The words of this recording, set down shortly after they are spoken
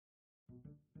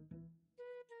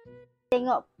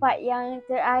Tengok part yang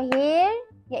terakhir,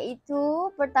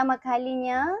 iaitu pertama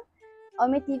kalinya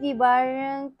Ome TV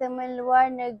bareng teman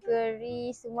luar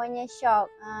negeri, semuanya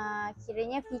shock.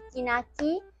 Kiranya Fiki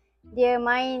Naki dia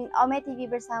main Ome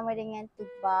TV bersama dengan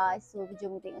Tugba. So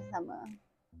jom tengok sama.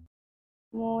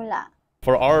 Mula.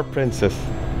 For our princess.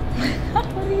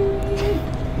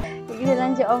 Kita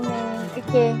lanjut Ome.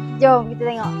 Okay, jom kita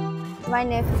tengok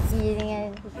mana Fiki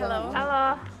dengan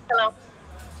Tugba. Hello.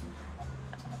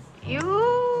 You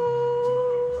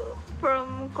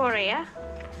from Korea?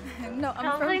 No,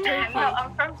 I'm from Turkey. No,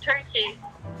 I'm from Turkey.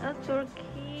 Oh,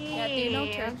 Turkey. Yeah, do you know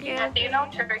Turkey? Okay. Do you know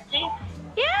Turkey?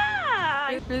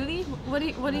 Yeah. Really?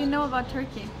 What do you know about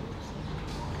Turkey?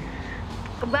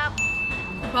 Kebab.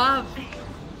 Kebab.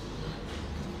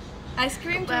 Ice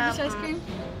cream, Turkish ice cream.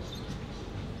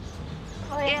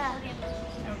 Oh yeah.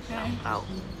 Okay. Oh.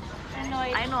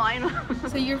 I know.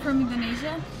 So you're from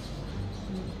Indonesia?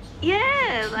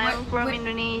 Yes, I'm from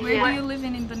Indonesia. Where do you live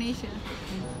in Indonesia?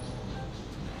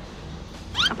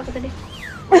 Apa kata dia?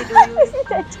 Where do you live?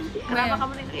 Kenapa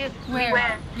kamu lihat?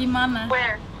 Where? Gimana?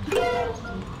 Where?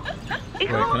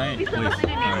 Kamu bisa bahasa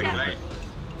Indonesia?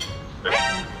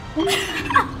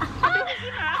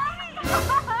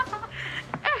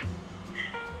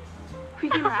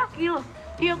 Fiki Naki loh.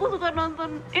 Iya, aku suka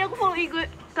nonton. Aku follow IG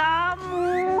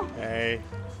kamu. Hey.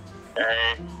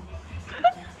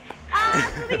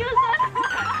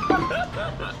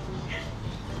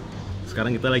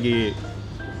 Sekarang kita lagi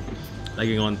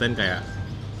ngonten kayak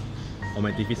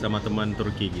Ome TV sama teman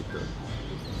Turki gitu.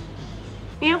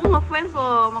 Iya, aku ngefans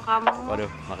loh sama kamu.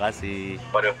 Waduh, makasih.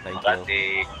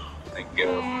 Thank you.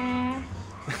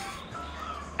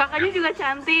 Kakaknya juga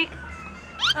cantik.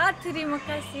 Terima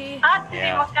kasih.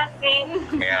 Terima kasih.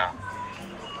 Ya.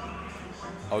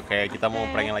 Oke, kita mau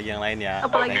prank yang lain ya.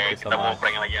 Apa lagi? Thank you so much.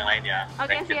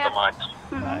 Oke, siap.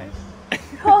 Bye.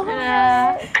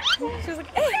 Dadah. She was like,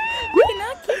 hey, Fiki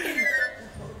Naki.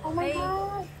 Oh my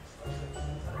god.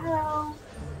 Hello.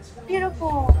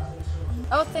 Beautiful.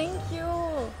 Oh, thank you.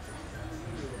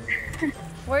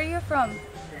 Where are you from?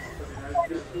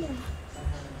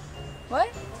 What?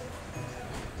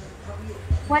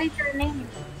 What is your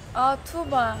name? Oh,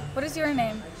 Tugba. What is your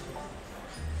name?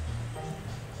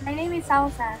 My name is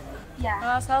Salsa. Yeah.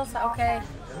 Oh, Salsa. Okay.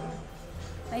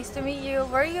 Nice to meet you.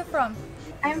 Where are you from?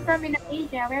 I'm from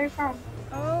Indonesia. Where are you from?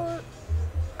 Oh,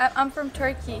 I'm from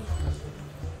Turkey.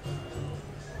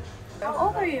 How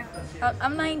old are you?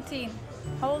 I'm 19.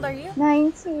 How old are you?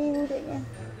 19 mudanya.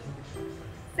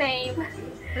 Same.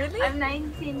 Really? I'm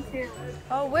 19 too.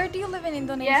 Oh, where do you live in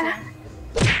Indonesia?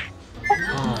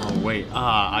 Oh wait.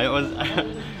 I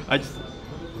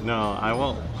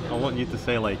want you to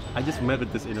say like I just met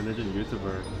with this Indonesian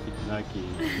YouTuber Naki.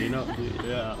 You know?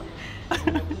 Yeah.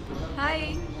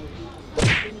 Hi.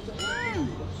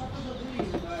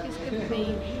 She's good with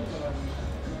me.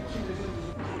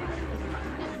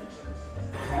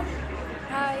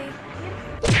 Hi.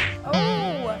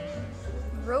 Oh,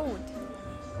 road.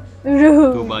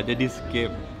 Tuh baca di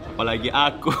skip. Apalagi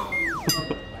aku.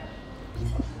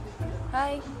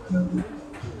 Hi.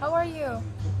 How are you?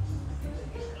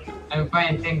 I'm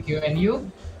fine, thank you. And you?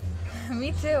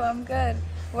 Me too. I'm good.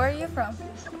 Where are you from?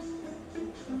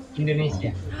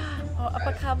 Indonesia. Oh,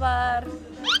 apa kabar?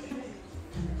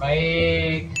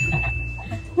 Baik.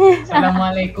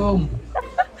 Assalamualaikum.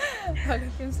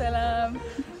 Waalaikumsalam.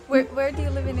 Where do you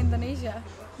live in Indonesia?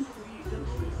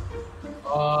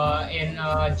 In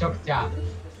Jogja.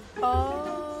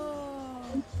 Oh.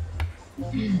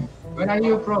 Where are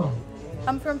you from?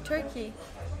 I'm from Turkey.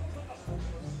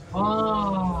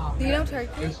 Oh, Do you know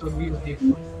Turkey? you're so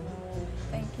beautiful.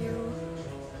 Thank you.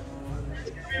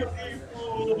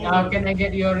 Can I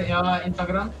get your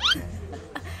Instagram?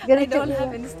 I don't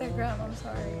have Instagram. I'm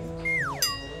sorry.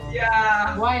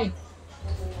 Yeah. Why?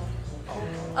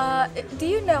 Do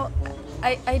you know?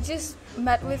 I just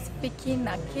met with Fiki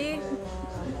Naki.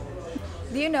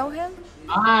 Do you know him?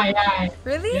 Yeah.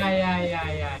 Really?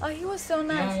 Yeah. Oh, he was so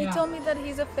nice. He Yeah. told me that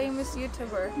he's a famous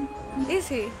YouTuber. Is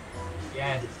he?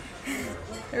 Yes.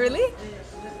 Really?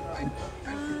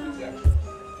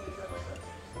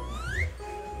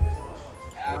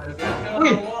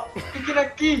 Wih, Fiki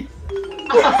Naki.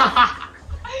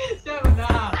 Siapa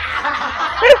dah?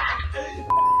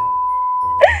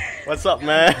 What's up,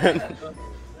 man?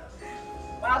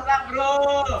 Masa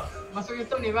bro? Masuk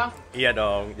YouTube nih bang? Iya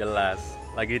dong, jelas.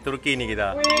 Lagi di Turki nih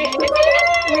kita.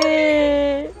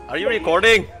 Wih. Are you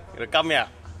recording? Rekam ya?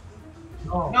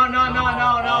 No.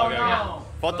 Oh, okay.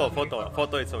 Foto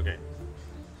it's okay.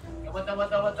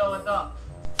 Foto.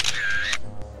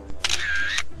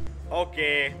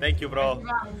 Oke, thank you bro.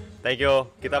 Bang. Thank you.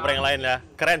 Kita prank yang lain ya.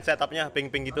 Keren setupnya,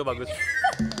 pink-pink gitu bagus.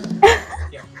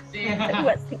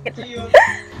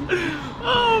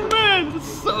 Oh man, it's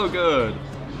so good.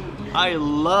 I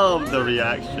love the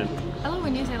reaction. I love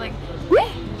when you say like,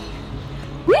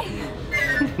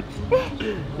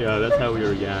 Yeah, that's how we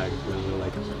react when we're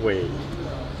like, wait.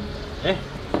 Yeah.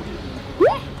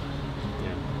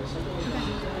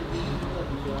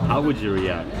 How would you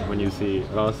react when you see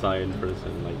Rosa in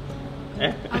person? Like,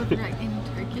 I would react in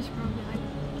Turkish, probably like,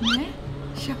 ne?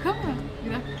 Şaka mı?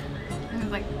 You know? And I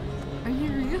was like, are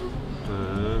you real?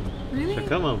 Really?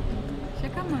 Şaka mı?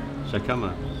 Şaka mı? Şaka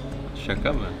mı?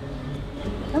 Şaka mı?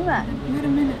 Sama. Wait a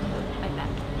minute. Like that.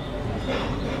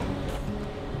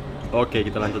 Oke,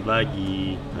 kita lanjut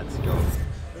lagi. Let's go.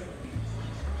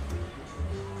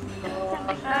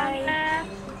 Hi.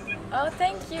 Oh,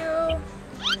 thank you.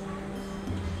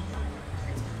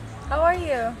 How are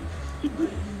you?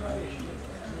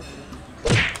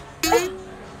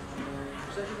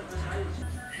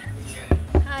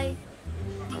 Hi.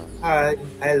 Hi,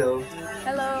 hello.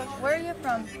 Hello. Where are you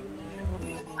from?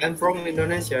 I'm from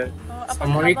Indonesia. Oh, apa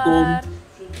Assalamualaikum. kabar?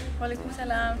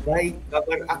 Waalaikumsalam. Baik,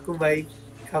 kabar aku baik.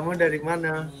 Kamu dari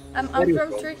mana? I'm Where you from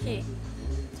from? Turkey.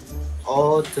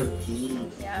 Oh, Turki.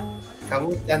 Yeah.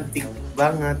 Kamu cantik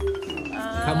banget.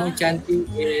 Kamu cantik,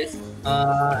 is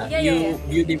Yeah.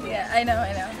 beautiful. Yeah, I know.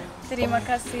 Terima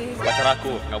kasih. Pacar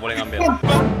aku, nggak boleh ngambil.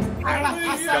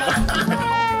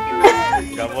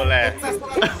 Nggak boleh.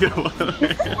 Nggak boleh.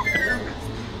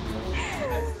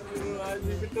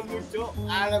 Ketemu Cok.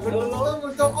 Alah, ketemu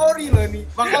Cok Ori loh nih.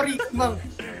 Bang Ori, Bang.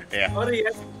 Iya. Ori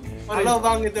ya. Halo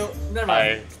Bang itu. Bener Bang.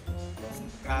 Hai.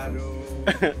 Aduh.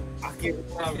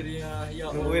 Akhirnya ya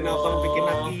nungguin Allah. abang bikin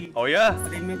lagi. Oh ya?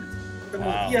 Streaming ketemu.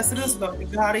 Wow. Iya serius Bang.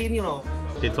 Itu hari ini loh.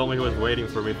 He told me he was waiting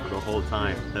for me for the whole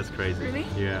time. That's crazy. Really?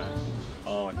 Yeah.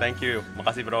 Oh, thank you.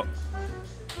 Makasih bro.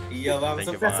 Iya Bang. Thank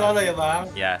you, Sukses Bang. selalu ya Bang.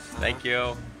 Yes, thank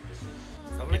you.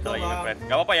 Kita Assalamualaikum lagi Bang. ngeprank.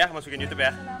 Gak apa-apa ya, masukin YouTube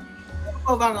ya.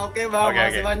 Oh Bang, oke Bang. Oke,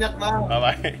 Makasih oke. banyak Bang. Bye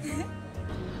bye.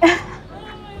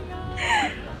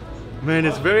 Man,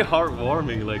 it's very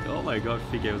heartwarming. Like, oh my God,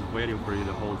 Fiki, I was waiting for you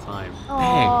the whole time.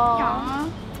 Dang. Oh.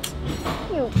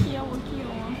 Cute. 귀여워.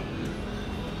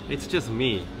 It's just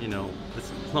me, you know.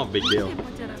 It's not a big deal.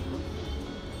 pacar aku.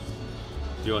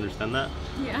 Do you understand that?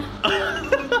 Yeah.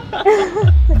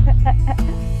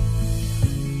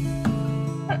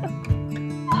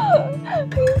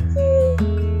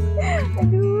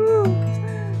 Aduh.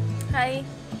 Hi.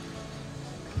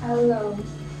 Hello,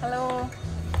 Hello.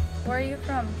 Where are you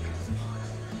from?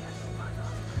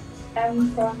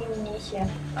 I'm from Indonesia.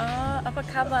 Oh, apa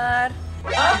kabar?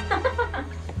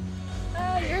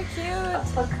 Oh, you're cute.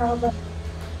 Apa kabar?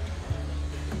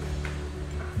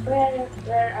 Where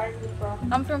are you from?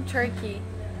 I'm from Turkey.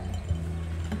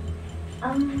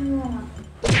 Ah,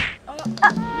 Oh,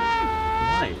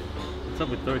 Why? What's up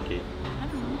with Turkey? I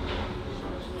don't know.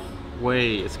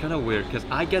 Wait, it's kind of weird because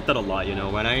I get that a lot, you know,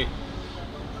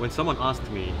 when someone asks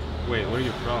me, wait, where are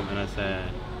you from? And I say,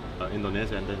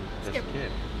 Indonesia, and then they Skip.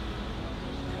 skip.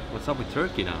 What's up with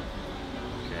Turkey now?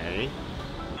 Okay.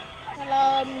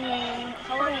 Hello.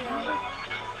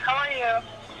 How are you?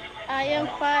 I am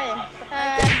fine.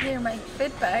 I can hear my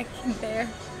feedback in there.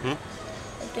 Hmm?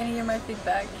 I can hear my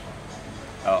feedback.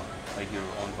 Oh, like your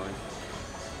own voice.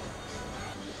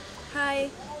 Hi.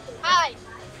 Hi.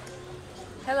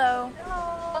 Hello.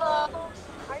 Hello.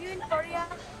 Are you in Korea?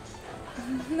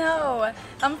 No,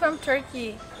 I'm from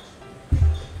Turkey.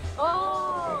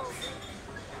 Oh.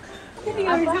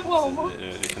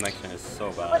 The connection is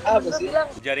so bad. Apa sih?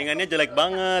 Jaringannya jelek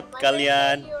banget,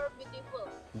 kalian. You're beautiful.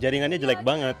 Jaringannya jelek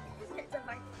banget.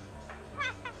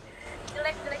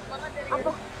 Jelek banget dari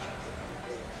apa?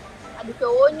 Ada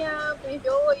cowoknya, punya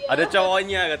cowok ya. Ada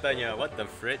cowoknya katanya. What the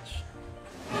fridge?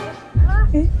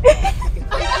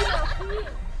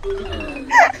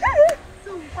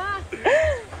 Sumpah.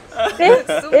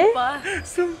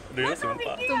 Sumpah. Dia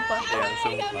sumpah. Sumpah. Ya,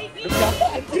 sumpah.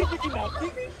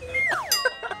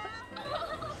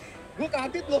 Gue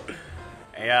kaget loh.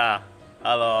 Iya.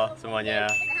 Halo semuanya.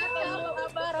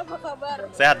 Apa kabar?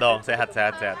 Sehat dong, sehat.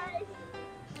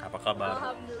 Apa kabar?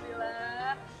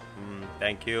 Alhamdulillah.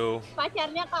 Thank you.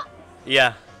 Pacarnya Kak.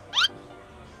 Iya.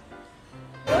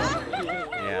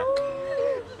 Iya.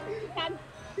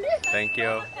 Thank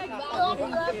you.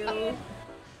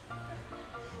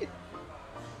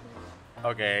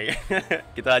 Oke,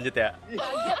 kita lanjut ya.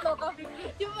 Kaget loh Kak.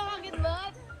 Cuma kaget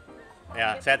banget. Ya,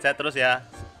 sehat-sehat terus ya.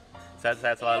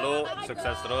 Sehat-sehat selalu,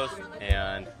 sukses terus,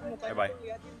 and bye-bye.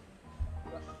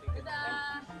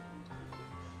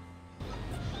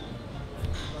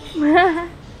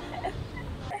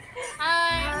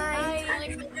 Hai.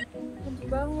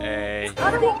 banget. Hey.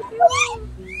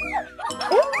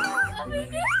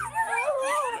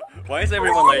 Why is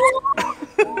everyone like?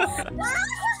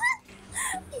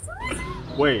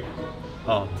 Wait.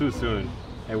 Oh, too soon.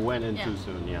 I went in too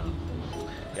soon. Yeah.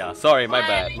 Yeah. Sorry. My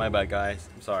bad. My bad, guys.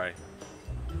 I'm sorry.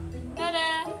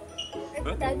 Dadah.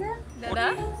 Huh?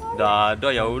 Dadah.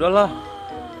 Dadah ya udahlah.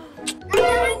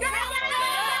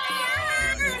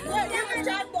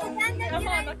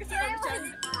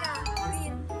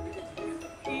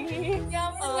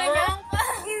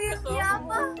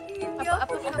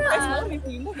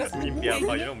 Mimpi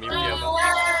apa? You know mimpi apa?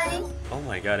 Oh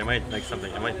my god, am I like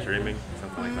something? Am I dreaming?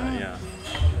 Something like that, yeah.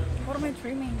 What am I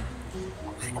dreaming?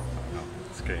 Oh,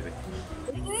 it's crazy.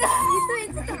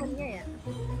 Itu temennya ya?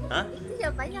 Hah? Itu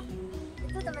siapanya?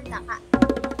 Itu temen kakak.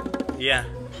 Iya.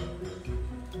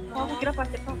 Oh, aku kira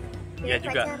pacar kok. Iya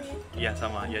juga. Pacar ya? Iya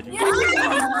sama, iya juga.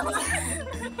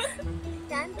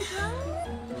 Cantik banget.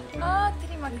 Oh,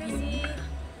 terima kasih.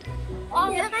 Oh,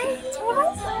 ya kan?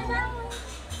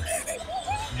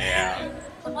 Iya.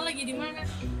 Kamu lagi di mana?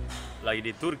 Lagi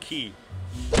di Turki.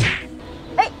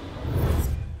 Hai.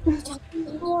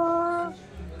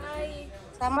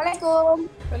 Assalamualaikum.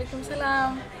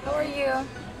 Waalaikumsalam. How are you?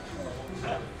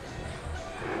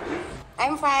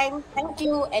 I'm fine, thank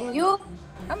you. And you?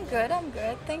 I'm good.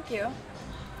 Thank you.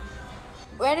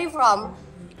 Where are you from?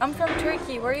 I'm from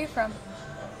Turkey. Where are you from?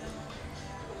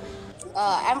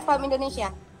 I'm from Indonesia.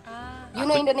 Ah. You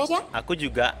know Indonesia? Aku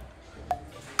juga.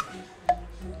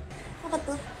 Apa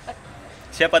tuh?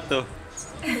 Siapa tuh?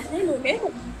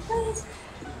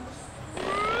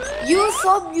 You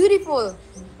so beautiful.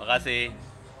 Makasih.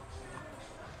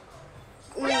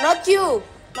 Not you,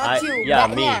 not you. Ya,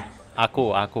 me. Mbaknya.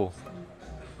 Aku.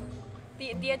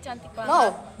 Dia cantik banget.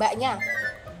 No, mbaknya.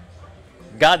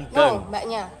 Ganteng. No,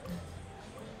 mbaknya.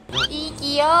 Ih,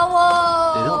 kiyowo.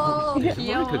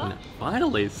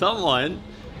 Finally, someone.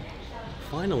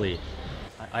 Finally.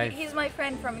 He's my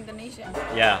friend from Indonesia.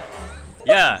 Ya.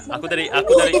 Aku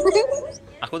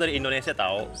dari Indonesia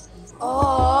tahu.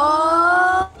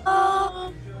 Oh,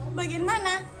 bagian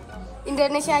mana?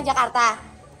 Indonesia, Jakarta.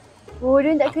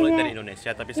 Bodoh tak Aku kena. dari Indonesia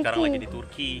tapi sekarang lagi di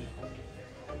Turki.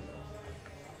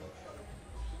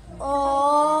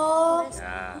 Oh,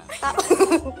 Ya.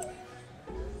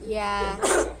 ya.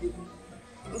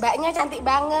 Mbaknya cantik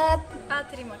banget. Ah,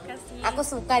 terima kasih. Aku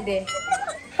suka deh.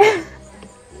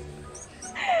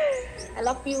 I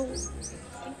love you.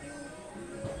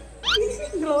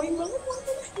 Glowing banget.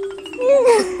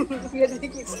 Biar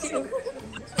dikit.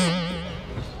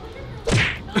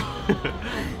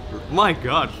 My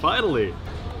God! Finally,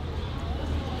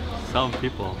 some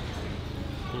people,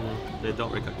 they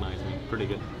don't recognize me.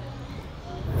 Pretty good.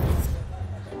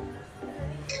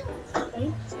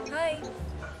 Hi.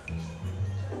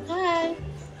 Hi.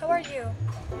 How are you?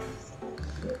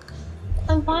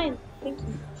 I'm fine. Thank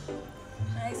you.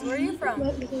 Nice. Where are you from?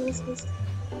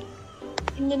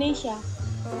 Indonesia.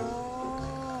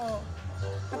 Oh.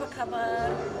 Apa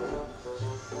kabar?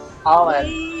 Oh, and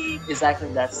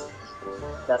exactly that's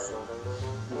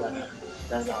where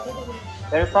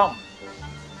are you from?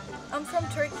 I'm from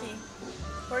Turkey.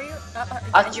 Where are you?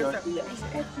 You're from Turkey. Indonesia.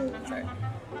 Sorry.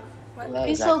 What? Yeah,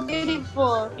 It's so exactly.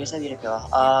 beautiful. You're so beautiful.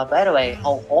 By the way,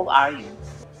 how old are you?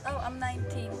 Oh, I'm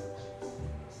 19.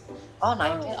 Oh,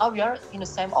 19. Oh, we are in the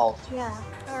same age. Yeah.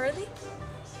 Oh, really?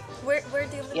 Where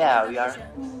do you live? Yeah, in we are.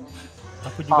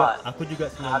 Indonesia? Aku juga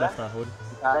 19 tahun.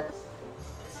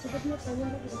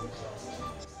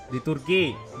 Di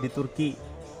Turki.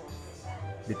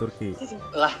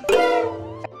 Lah,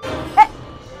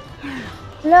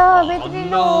 Loh, bateri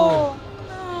no. low.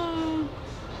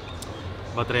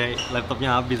 Baterai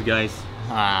laptopnya habis, guys.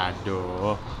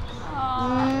 Aduh.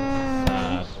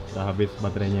 Udah habis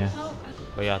baterainya.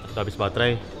 Oh ya, udah habis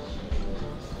baterai.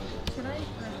 Should I?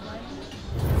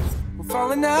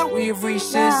 Falling out, we've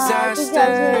reached Nah, tu je.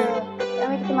 disaster.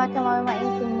 Kami kita makan main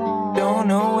ke mall. Don't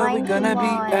know where Main we're gonna ke be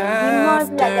mall. Di mall pula,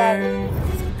 after. guys.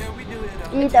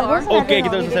 Tak bosan nak Oke, tengok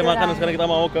kita udah selesai video makan. dorang. Sekarang kita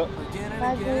mau ke.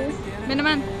 Bagus.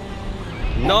 Minuman.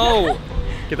 No,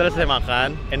 kita udah selesai makan,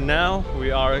 and now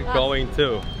we are going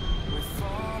to.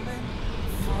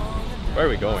 Where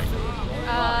are we going?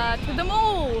 To the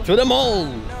mall. To the mall.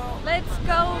 Let's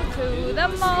go to the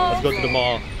mall. Let's go to the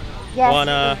mall. Yes.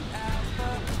 Wanna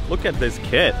look at this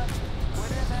kid?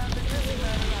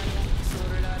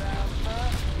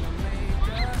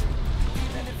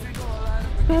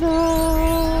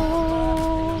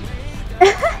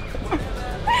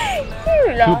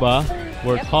 Cute lah. Tugba,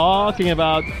 we're talking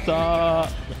about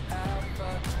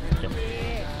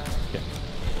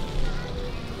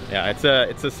Yeah, it's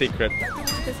a secret.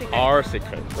 It's a secret. Our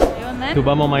secret. You want that?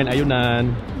 Tugba mau main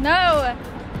ayunan. No!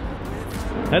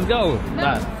 Let's go. No,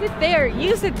 Nah. sit there.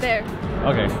 You sit there.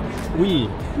 Okay. We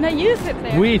You sit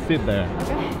there. sit there.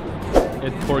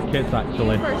 Okay. It's for kids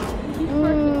actually. You first. Itu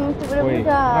Wait.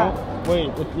 budak-budak. No,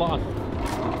 wait, it's lost.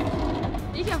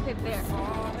 You can fit there.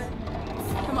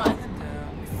 Come on.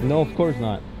 No, of course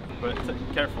not. But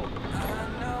careful.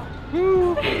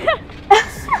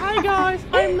 Hi guys,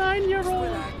 I'm 9-year-old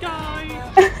guy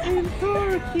in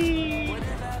Turkey.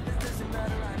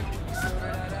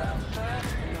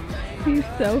 He's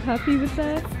so happy with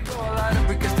that.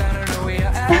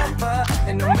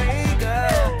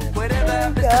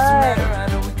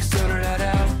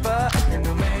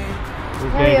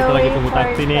 Oke, kita lagi tunggu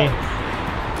taksi nih.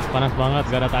 Panas banget,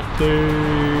 gak ada taksi.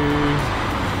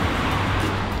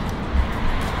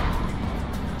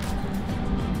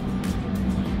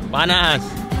 Panas.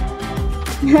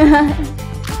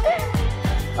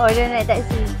 Oh, dia naik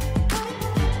taksi.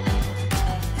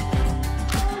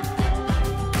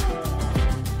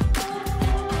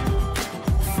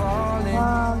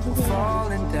 Wow,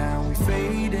 Falling down, we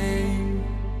faded.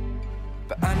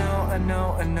 But I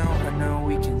know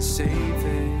we can save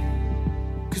it.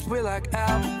 Cause we're like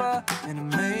Alpha and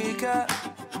Omega.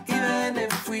 Even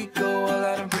if we go all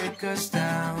out and break us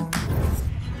down.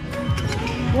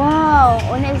 Wow,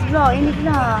 next vlog ini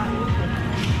pula.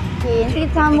 Okay, nanti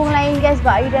kita sambung lain guys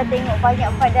sebab Ayu dah tengok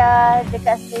banyak pada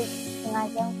dekat setengah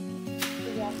jam.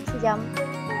 Sejam.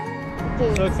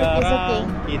 Okay, Sekarang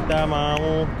kita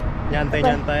mau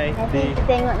nyantai-nyantai nanti di kita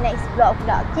tengok next vlog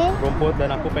pula, okay? rumput dan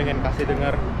aku pengen kasih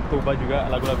dengar Tugba juga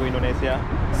lagu-lagu Indonesia.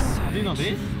 Do you know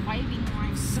this?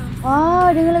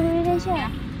 Wow, dengar lagu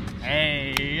Indonesia.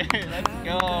 Hey, let's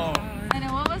go. And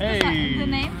what was Hey, the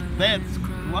name? That's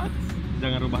what?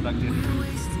 Jangan rubah takdir.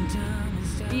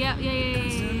 Yeah.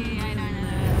 I know.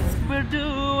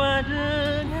 Berdua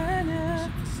dengannya,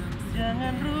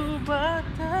 jangan rubah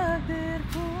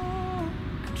takdirku.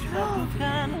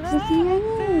 Fiki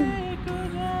nyanyi.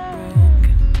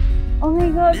 Oh my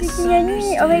god, Fiki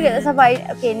nyanyi. Oh my god, tak sabar.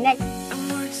 Okay, next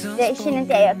reaction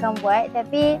nanti Ayu akan buat.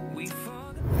 Tapi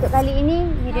untuk kali ini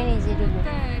video ni je dulu.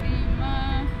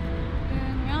 Terima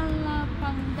dengan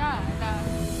lapang dada.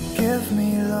 Give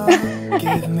me love,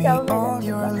 give me all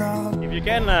your love. If you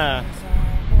can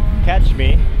catch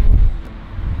me,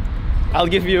 I'll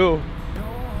give you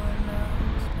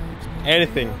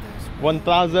anything.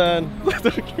 1,000.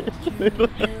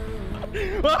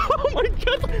 Oh my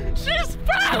god, she's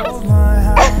fast! Hold my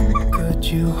hand, could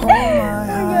you hold my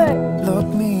hand? Look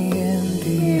me in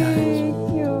the eyes.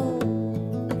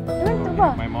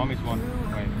 My mom is one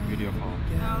my video call.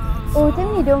 Oh,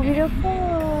 macam ni dong video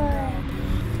call.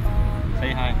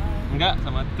 Say hi. Enggak,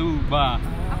 sama Tugba.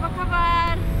 Apa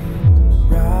kabar?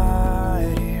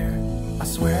 Right here, I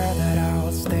swear that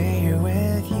I'll stay here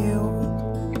with you.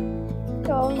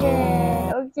 Oh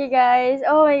yeah. Okay guys.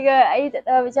 Oh my god. Ayu tak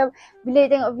tahu macam bila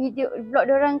tengok video vlog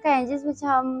diorang kan just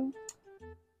macam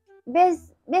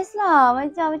best lah.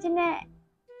 Macam ni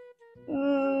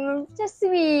macam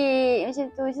sweet macam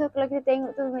tu. So kalau kita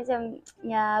tengok tu macam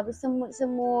ya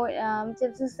bersemut-semut macam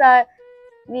susah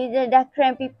ni dah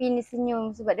cramp pipi ni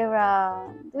senyum sebab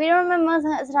diorang. Tapi diorang memang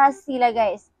sangat serasi lah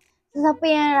guys. So siapa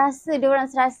yang rasa diorang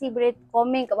serasi boleh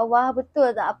komen kat bawah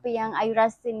betul tak apa yang Ayu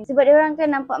rasa ni. Sebab diorang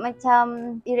kan nampak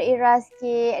macam ira-ira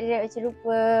sikit, ada macam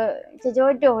rupa macam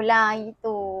jodoh lah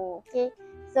gitu. Okay.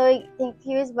 So thank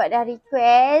you sebab dah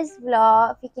request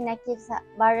vlog Fiki Naki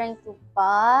bareng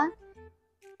Tugba.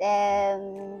 Dan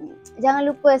jangan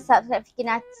lupa subscribe Fiki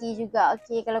Naki juga,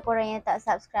 okay, kalau korang yang tak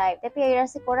subscribe. Tapi Ayu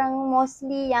rasa korang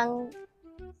mostly yang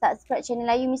subscribe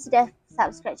channel Ayu mesti dah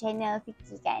subscribe channel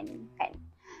Fiki kan.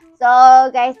 So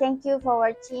guys, thank you for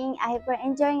watching. I hope you're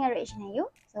enjoying our reaction Ayu.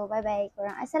 So bye bye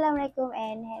korang. Assalamualaikum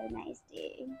and have a nice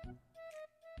day.